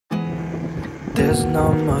There's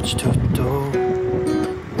not much to do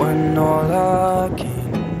when all I can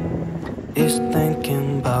is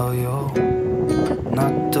thinking about you.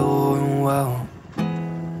 Not doing well,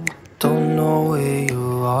 don't know where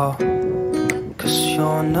you are, 'cause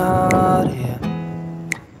you're not here.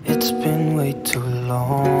 It's been way too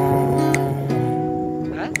long.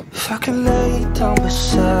 If I could lay down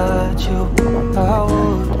beside you, I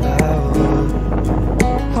would.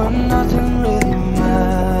 When nothing really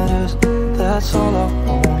matters, that's all I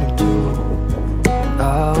wanna do.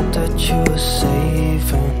 I hope that you are safe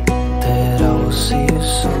and that I will see you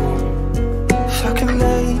soon. If I could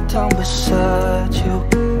lay down beside you,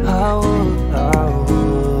 I would.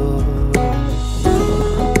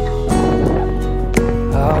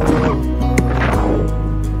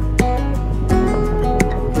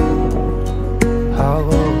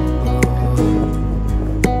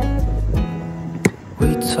 We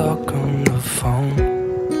talk on the phone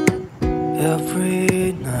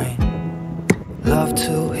every night. Love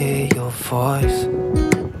to hear your voice.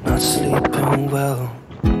 Not sleeping well,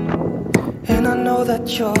 and I know that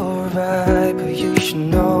you're right, but you should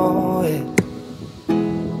know it.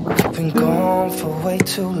 I've been gone for way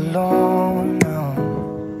too long now.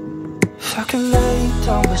 If I could lay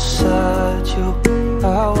down beside you,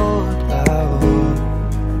 I would.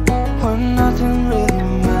 When nothing really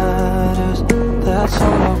matters, that's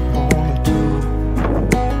all I wanna do.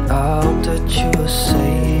 I hope that you are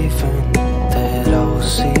safe and that I will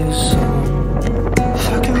see you soon. If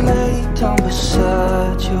I could lay down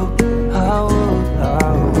beside you, I would.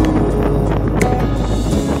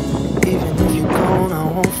 Even if you're gone, I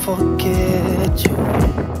won't forget you.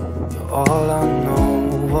 You're all I know,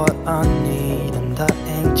 what I need, and that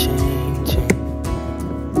ain't changing.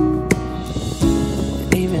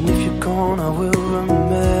 And even if you're gone, I will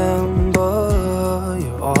remember.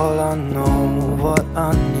 You're all I know, what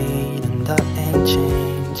I need, and that ain't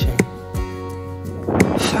changing.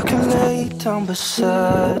 If I could lay down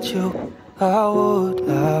beside you, I would.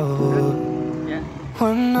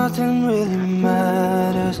 When nothing really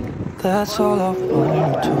matters, that's all I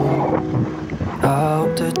wanna do. I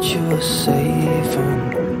hope that you are safe and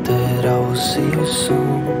that I will see you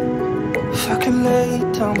soon. If I could lay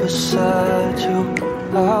down beside you,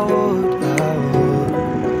 I would.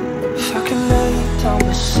 If I could lay down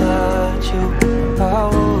beside you, I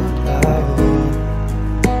would.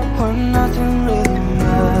 When nothing really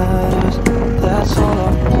matters, that's all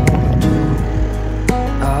I wanna do.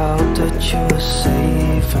 I hope that you are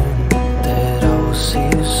safe and that I will see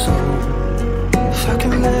you soon. If I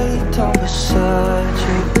could lay down beside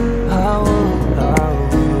you, I would.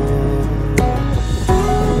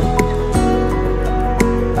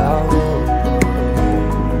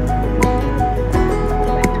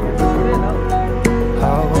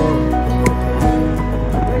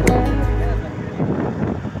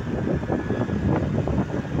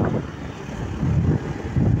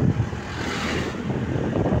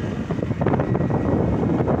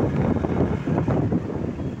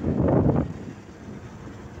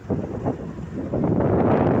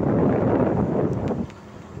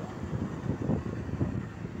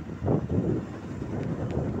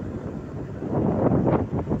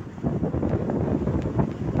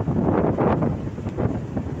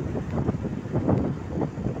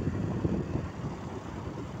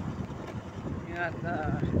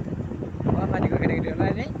 Panik gede-gede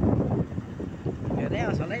lah ini. Gede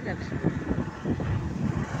ya soalnya.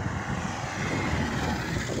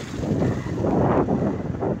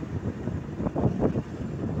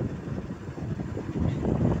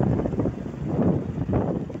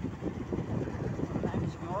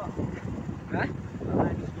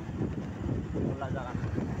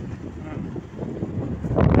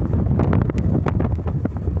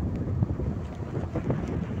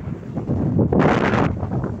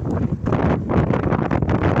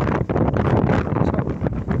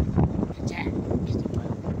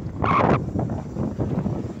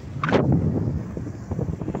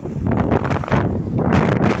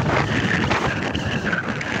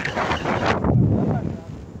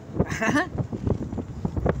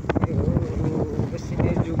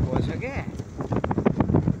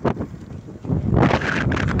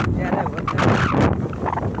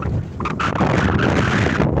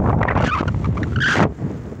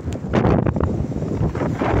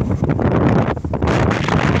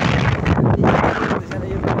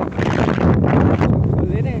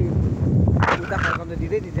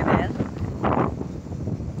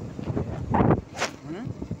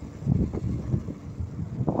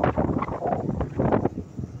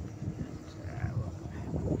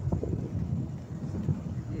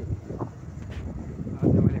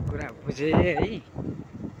 बुझे है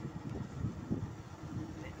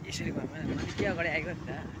यसरी घरमा मैले के अगाडि आएको नि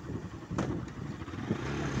त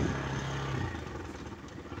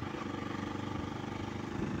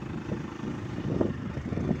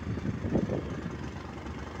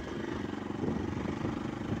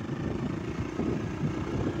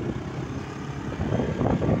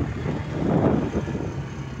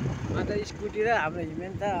स्कुटी र हाम्रो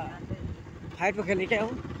हिमेन त फाइट पो खेल्ने क्या हो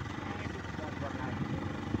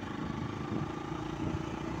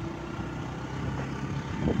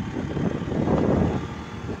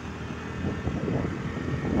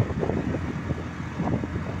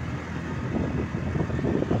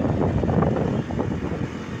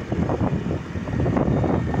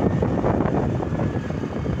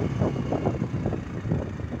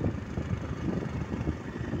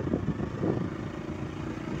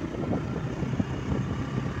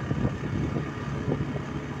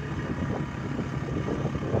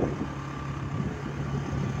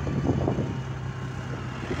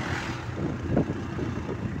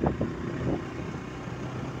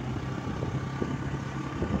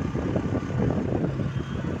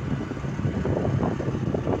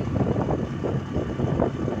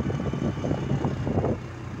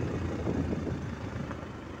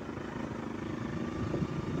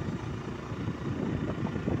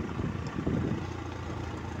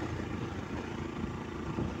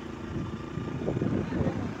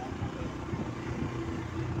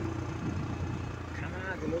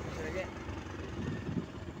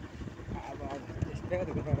देखो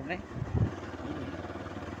देखो थोड़ा नहीं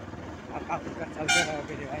आप चलते रहो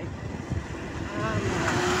मेरे भाई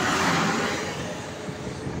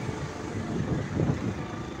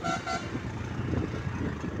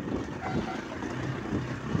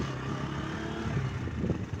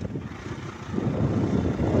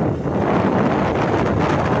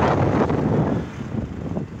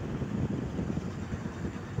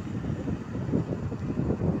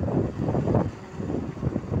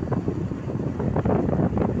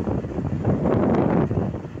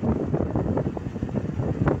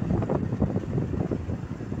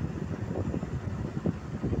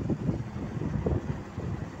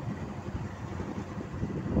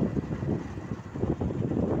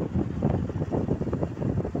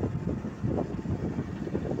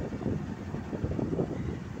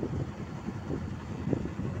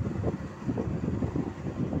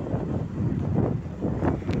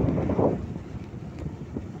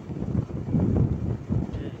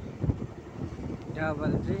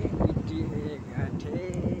डबल जे टिटिए गाठे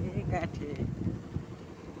गाठे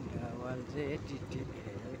डबल जे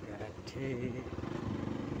टिटिए गाठे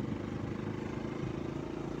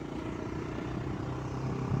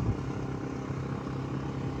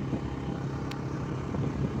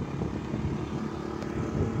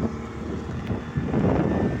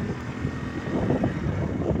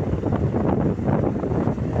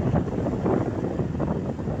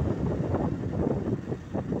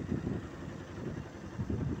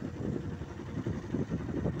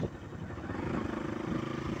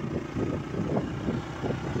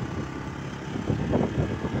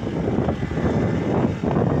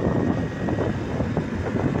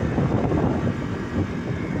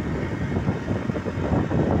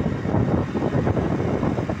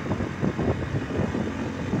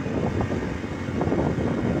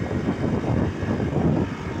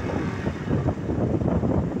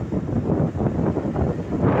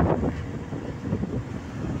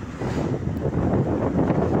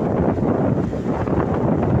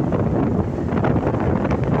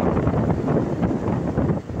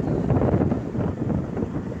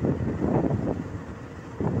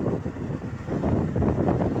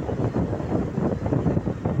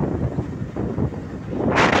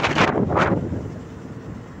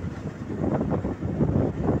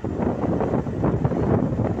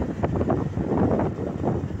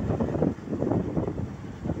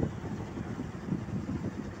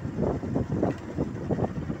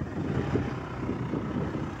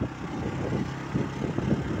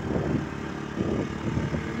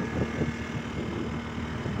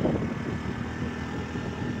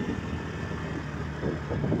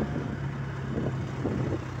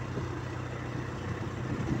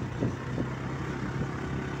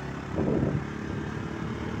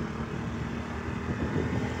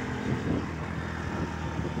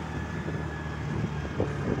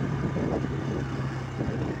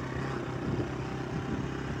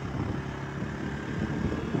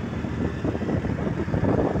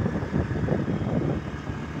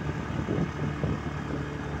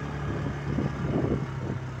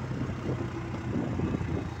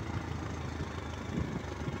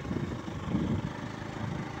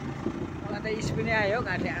इस पनि आयो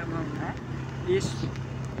गाठे आमा इस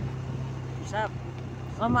हिसाब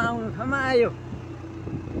आमा आउनु ठाउँमा आयो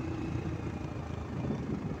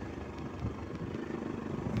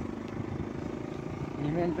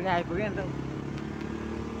हिमेन पनि आइपुग्यो नि त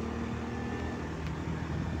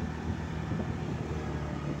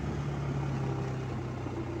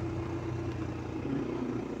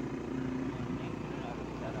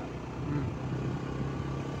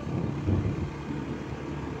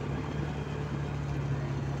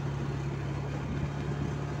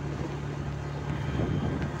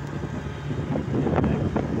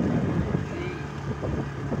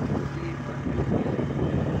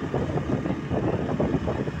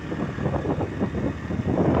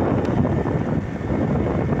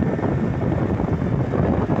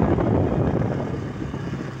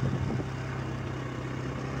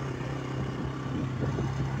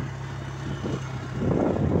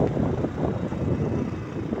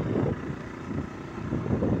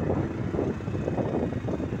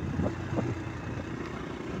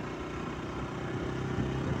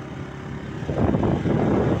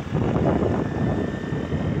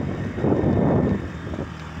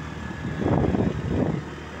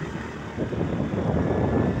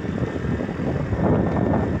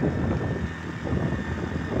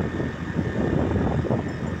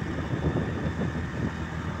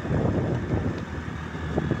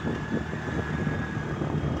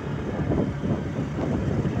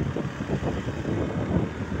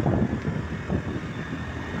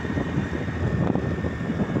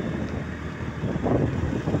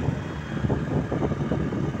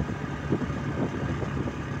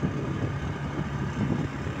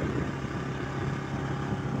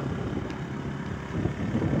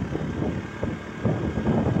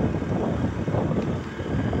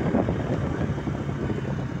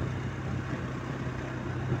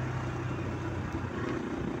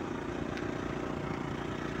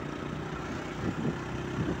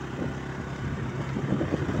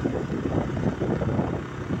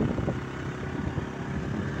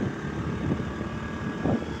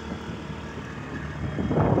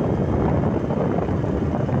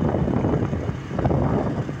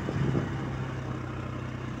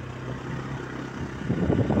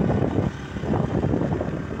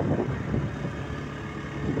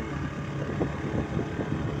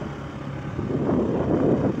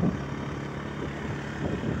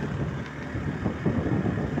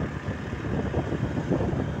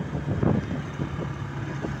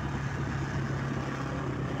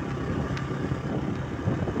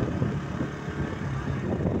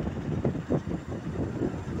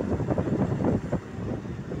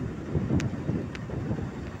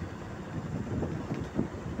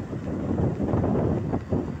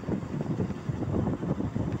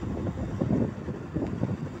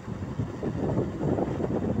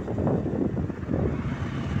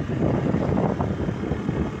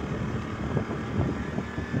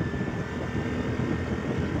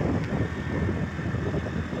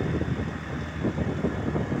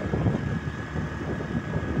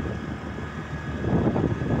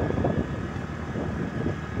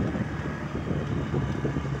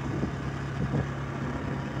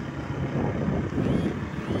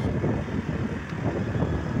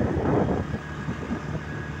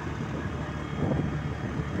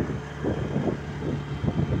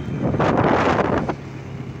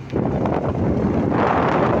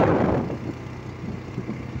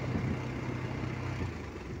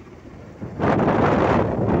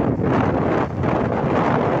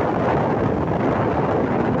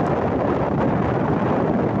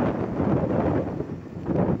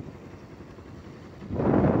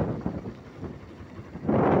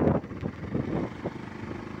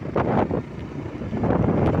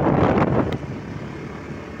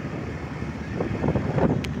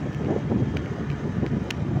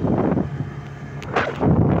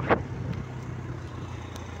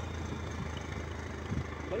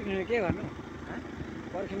पर्खिनु के गर्नु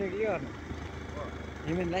पर्खिनु के गर्नु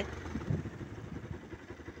हिमेनलाई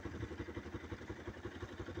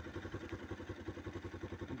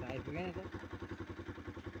आइपुगेन त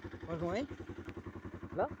पर्खौँ है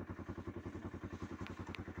ल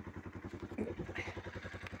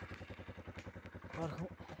पर्खौँ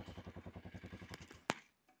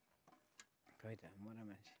खै त मरा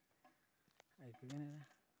मान्छे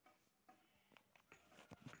आइपुगेन